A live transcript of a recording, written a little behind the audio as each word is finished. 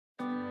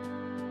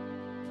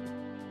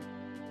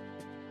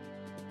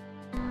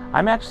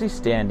I'm actually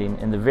standing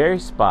in the very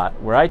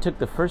spot where I took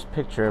the first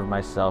picture of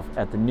myself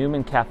at the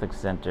Newman Catholic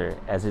Center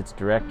as its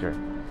director.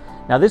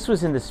 Now this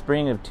was in the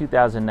spring of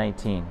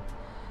 2019,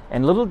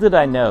 and little did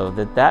I know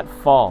that that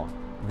fall,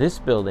 this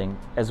building,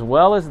 as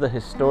well as the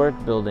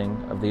historic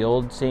building of the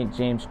old St.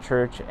 James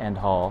Church and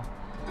Hall,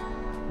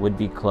 would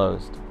be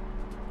closed.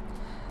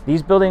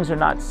 These buildings are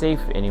not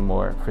safe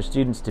anymore for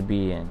students to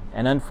be in,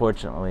 and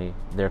unfortunately,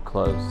 they're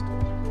closed.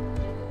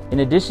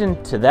 In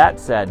addition to that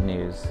sad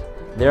news,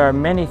 there are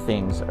many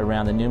things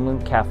around the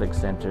Newman Catholic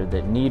Center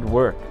that need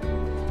work.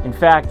 In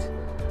fact,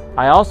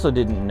 I also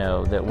didn't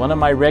know that one of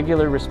my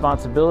regular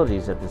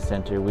responsibilities at the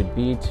center would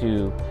be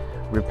to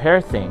repair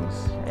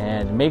things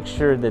and make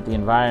sure that the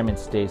environment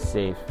stays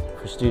safe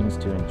for students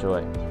to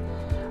enjoy.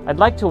 I'd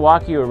like to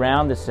walk you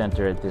around the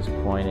center at this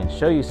point and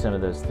show you some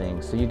of those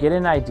things so you get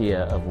an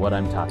idea of what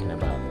I'm talking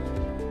about.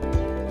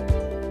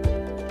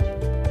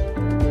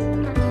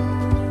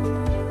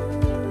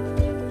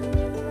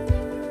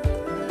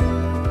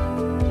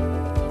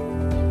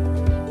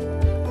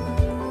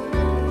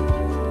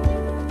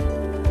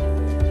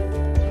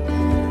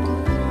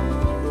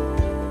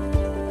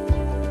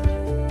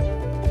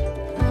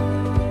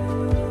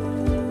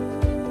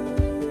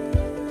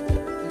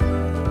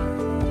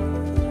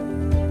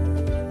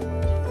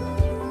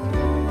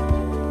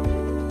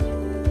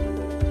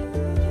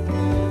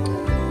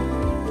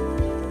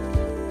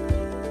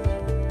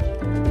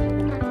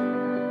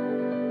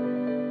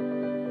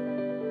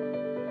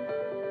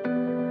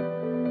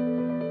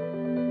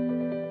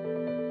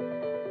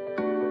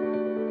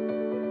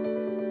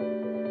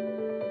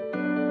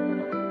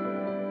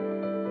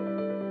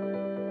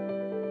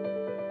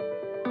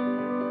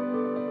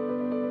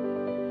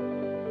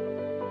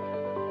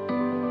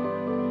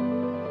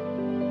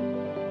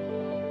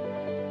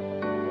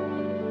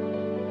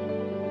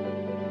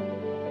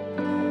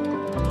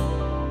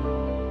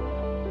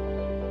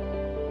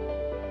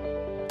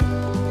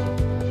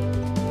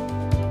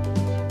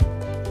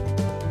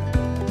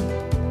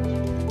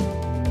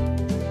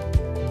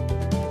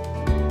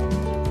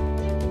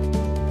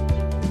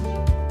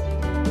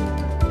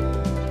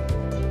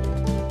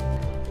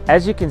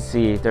 As you can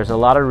see, there's a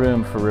lot of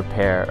room for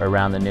repair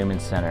around the Newman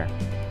Center.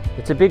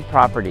 It's a big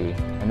property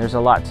and there's a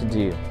lot to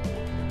do.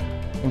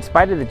 In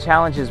spite of the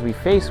challenges we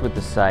face with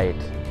the site,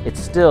 it's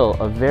still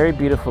a very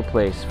beautiful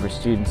place for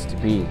students to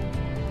be.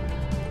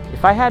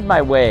 If I had my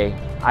way,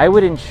 I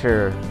would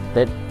ensure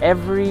that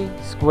every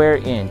square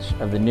inch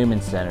of the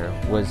Newman Center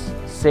was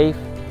safe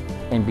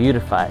and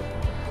beautified.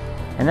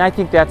 And I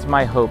think that's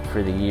my hope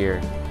for the year.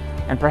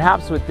 And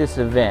perhaps with this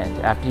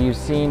event, after you've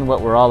seen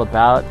what we're all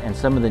about and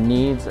some of the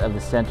needs of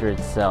the center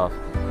itself,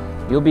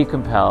 you'll be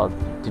compelled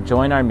to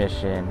join our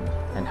mission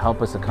and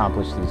help us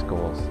accomplish these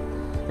goals.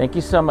 Thank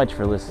you so much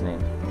for listening.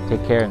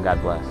 Take care and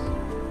God bless.